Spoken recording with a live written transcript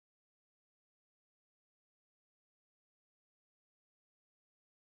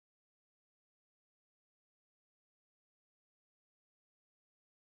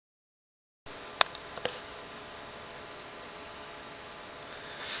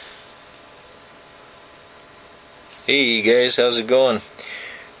Hey guys, how's it going?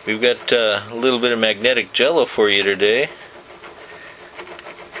 We've got a little bit of magnetic jello for you today.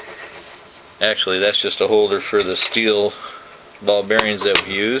 Actually, that's just a holder for the steel ball bearings that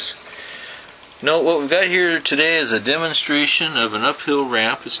we use. No, what we've got here today is a demonstration of an uphill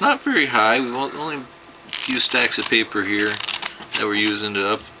ramp. It's not very high. We've only a few stacks of paper here that we're using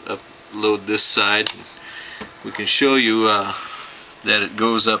to upload this side. We can show you that it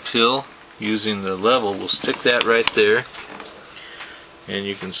goes uphill using the level. We'll stick that right there, and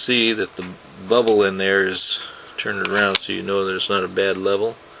you can see that the bubble in there is turned around, so you know there's not a bad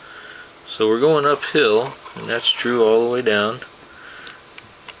level. So we're going uphill, and that's true all the way down.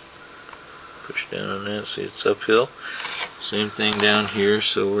 Push down on that, see it's uphill. Same thing down here,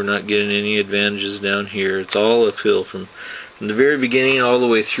 so we're not getting any advantages down here. It's all uphill from the very beginning all the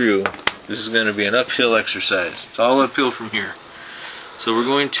way through. This is going to be an uphill exercise. It's all uphill from here. So we're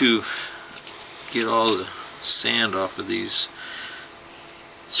going to get all the sand off of these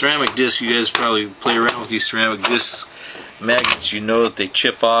ceramic discs. You guys probably play around with these ceramic disc magnets. You know that they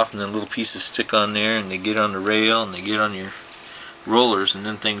chip off and then little pieces stick on there, and they get on the rail and they get on your rollers, and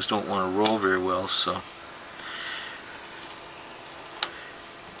then things don't want to roll very well. So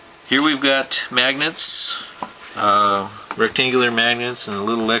here we've got magnets, rectangular magnets, and a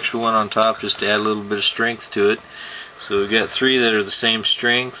little extra one on top just to add a little bit of strength to it. So we've got three that are the same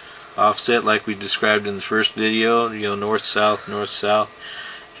strength, offset like we described in the first video, north, south, north, south.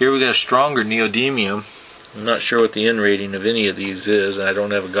 Here we got a stronger neodymium. I'm not sure what the N rating of any of these is. I don't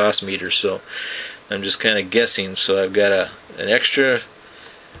have a Gauss meter, so I'm just kind of guessing. So I've got an extra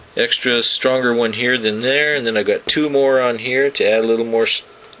stronger one here than there, and then I've got two more on here to add a little more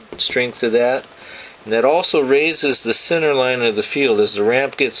strength to that. And that also raises the center line of the field. As the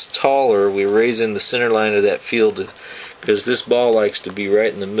ramp gets taller, we're raising the center line of that field, because this ball likes to be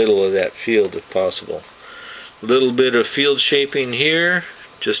right in the middle of that field if possible. A little bit of field shaping here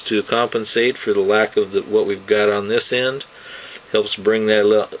just to compensate for the lack of what we've got on this end. Helps bring that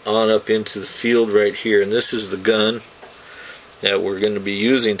on up into the field right here. And this is the gun that we're going to be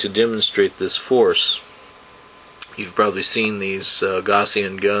using to demonstrate this force. You've probably seen these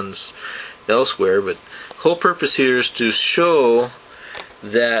Gaussian guns elsewhere, but the whole purpose here is to show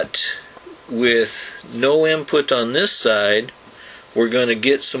that with no input on this side, we're going to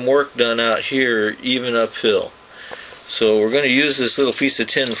get some work done out here even uphill. So we're going to use this little piece of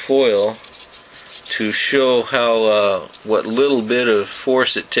tin foil to show how what little bit of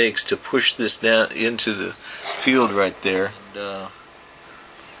force it takes to push this down into the field right there.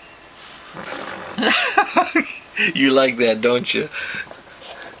 You like that, don't you?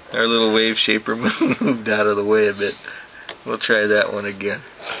 Our little wave shaper moved out of the way a bit. We'll try that one again.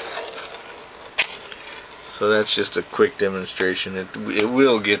 So that's just a quick demonstration. It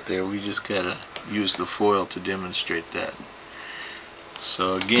will get there. We just gotta use the foil to demonstrate that.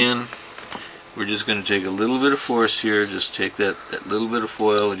 So again, we're just going to take a little bit of force here. Just take that little bit of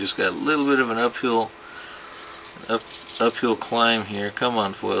foil. We just got a little bit of an uphill climb here. Come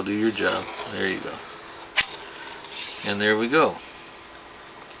on, foil, do your job. There you go. And there we go.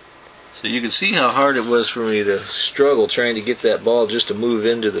 So you can see how hard it was for me to struggle trying to get that ball just to move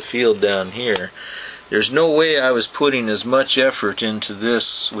into the field down here. There's no way I was putting as much effort into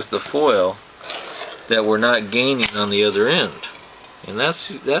this with the foil that we're not gaining on the other end. And that's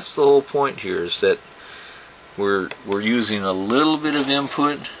the whole point here, is that we're using a little bit of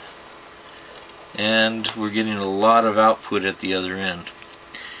input and we're getting a lot of output at the other end.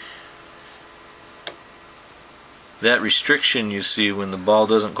 That restriction you see when the ball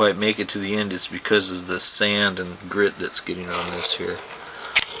doesn't quite make it to the end is because of the sand and grit that's getting on this here.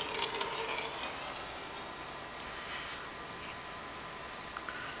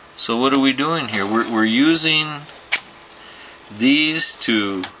 So what are we doing here? We're using these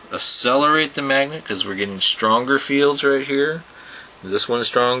to accelerate the magnet, because we're getting stronger fields right here. This one's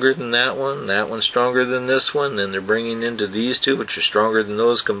stronger than that one's stronger than this one, then they're bringing into these two, which are stronger than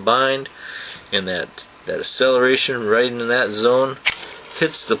those combined, and that acceleration right in that zone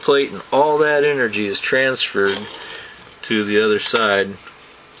hits the plate, and all that energy is transferred to the other side,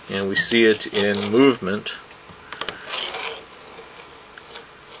 and we see it in movement.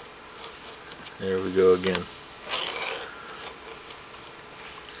 There we go again.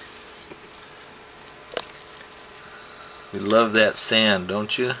 We love that sand,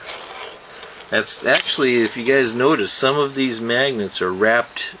 don't you? That's actually, if you guys notice, some of these magnets are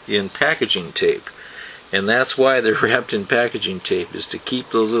wrapped in packaging tape. And that's why they're wrapped in packaging tape, is to keep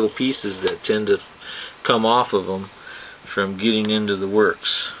those little pieces that tend to come off of them from getting into the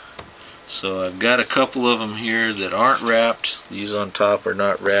works. So I've got a couple of them here that aren't wrapped. These on top are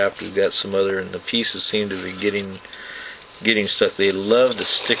not wrapped. We've got some other, and the pieces seem to be getting stuck. They love to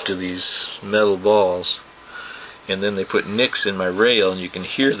stick to these metal balls. And then they put nicks in my rail, and you can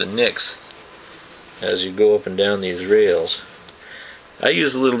hear the nicks as you go up and down these rails. I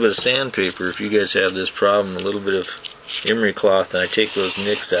use a little bit of sandpaper if you guys have this problem, a little bit of emery cloth, and I take those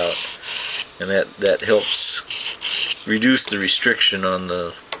nicks out, and that helps reduce the restriction on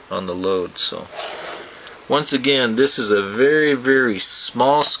the load. So once again, this is a very, very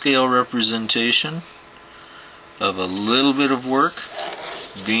small scale representation of a little bit of work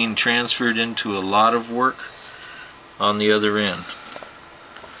being transferred into a lot of work on the other end.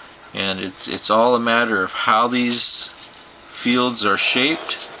 And it's all a matter of how these fields are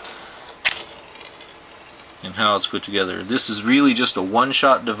shaped and how it's put together. This is really just a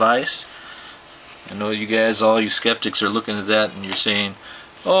one-shot device. I know you guys, all you skeptics, are looking at that and you're saying,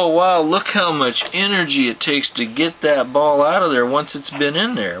 oh wow, look how much energy it takes to get that ball out of there once it's been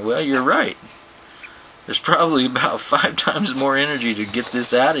in there. Well, you're right. There's probably about 5 times more energy to get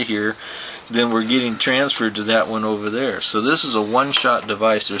this out of here than we're getting transferred to that one over there. So this is a one-shot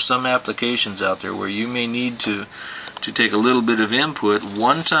device. There's some applications out there where you may need to take a little bit of input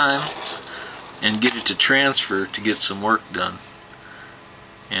one time and get it to transfer to get some work done.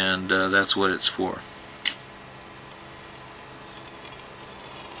 And that's what it's for.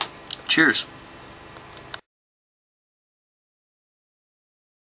 Cheers.